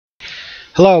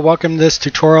Hello, welcome to this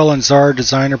tutorial in Xara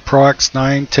Designer Pro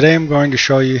X9. Today I'm going to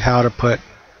show you how to put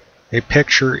a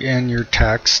picture in your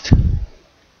text.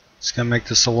 Just going to make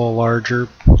this a little larger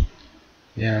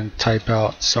and type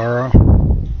out Xara.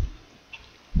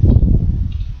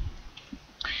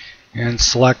 And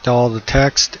select all the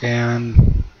text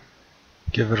and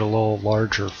give it a little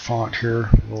larger font here,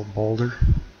 a little bolder.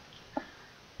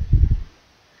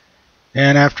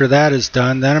 And after that is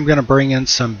done, then I'm going to bring in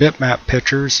some bitmap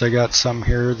pictures. I got some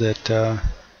here that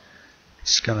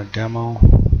just going to demo.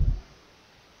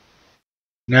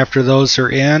 And after those are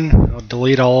in, I'll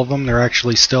delete all of them. They're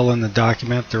actually still in the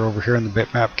document. They're over here in the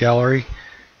bitmap gallery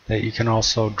that you can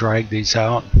also drag these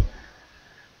out.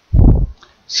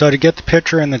 So to get the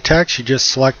picture in the text, you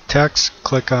just select text,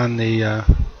 click on the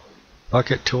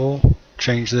bucket tool,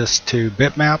 change this to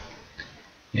bitmap,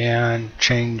 and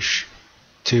change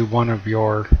to one of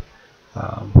your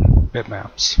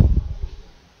bitmaps.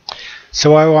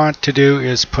 So what I want to do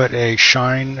is put a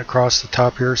shine across the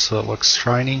top here so it looks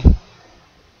shiny,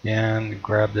 and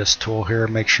grab this tool here,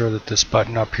 make sure that this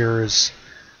button up here is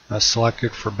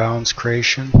selected for bounds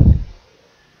creation,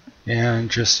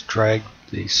 and just drag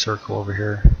the circle over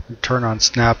here and turn on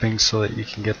snapping so that you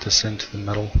can get this into the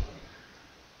middle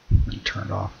and turn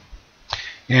it off,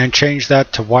 and change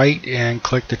that to white and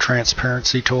click the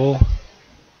transparency tool.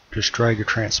 Just drag your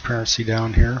transparency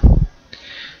down here.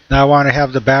 Now I want to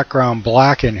have the background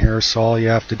black in here, so all you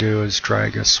have to do is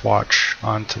drag a swatch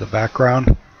onto the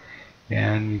background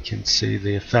and you can see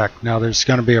the effect. Now there's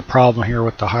going to be a problem here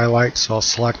with the highlights, so I'll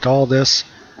select all this,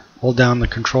 hold down the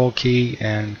control key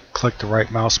and click the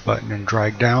right mouse button and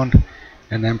drag down,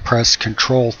 and then press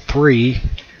Control 3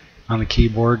 on the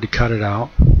keyboard to cut it out.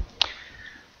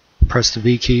 Press the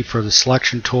V key for the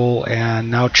selection tool,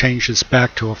 and now change this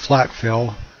back to a flat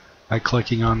fill by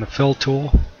clicking on the fill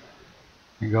tool,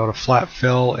 and go to flat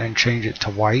fill and change it to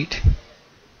white,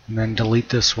 and then delete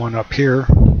this one up here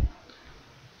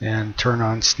and turn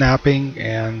on snapping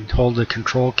and hold the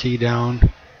control key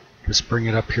down, just bring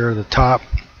it up here at the top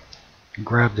and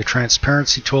grab the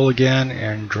transparency tool again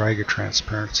and drag your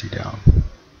transparency down.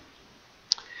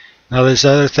 Now there's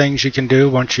other things you can do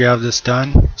once you have this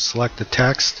done. Select the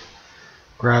text,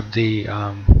 grab the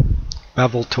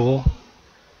bevel tool,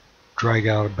 drag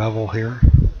out a bevel here,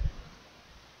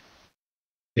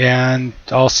 and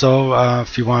also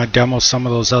if you want to demo some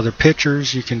of those other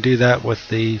pictures, you can do that with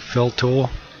the fill tool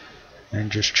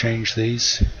and just change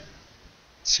these,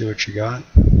 see what you got.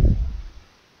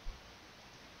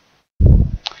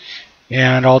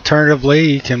 And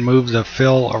alternatively, you can move the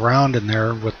fill around in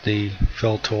there with the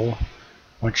fill tool.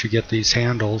 Once you get these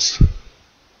handles, you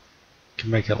can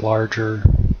make it larger,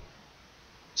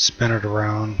 spin it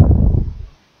around,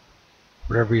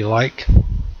 whatever you like.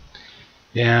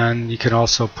 And you can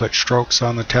also put strokes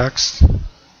on the text.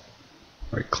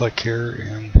 Right click here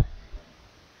and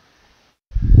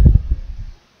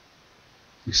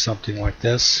do something like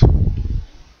this.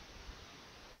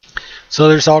 So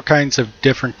there's all kinds of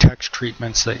different text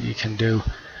treatments that you can do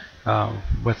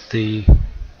with the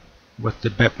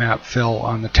bitmap fill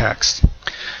on the text.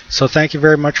 So thank you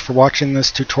very much for watching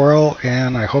this tutorial,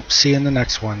 and I hope to see you in the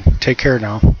next one. Take care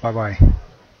now. Bye bye.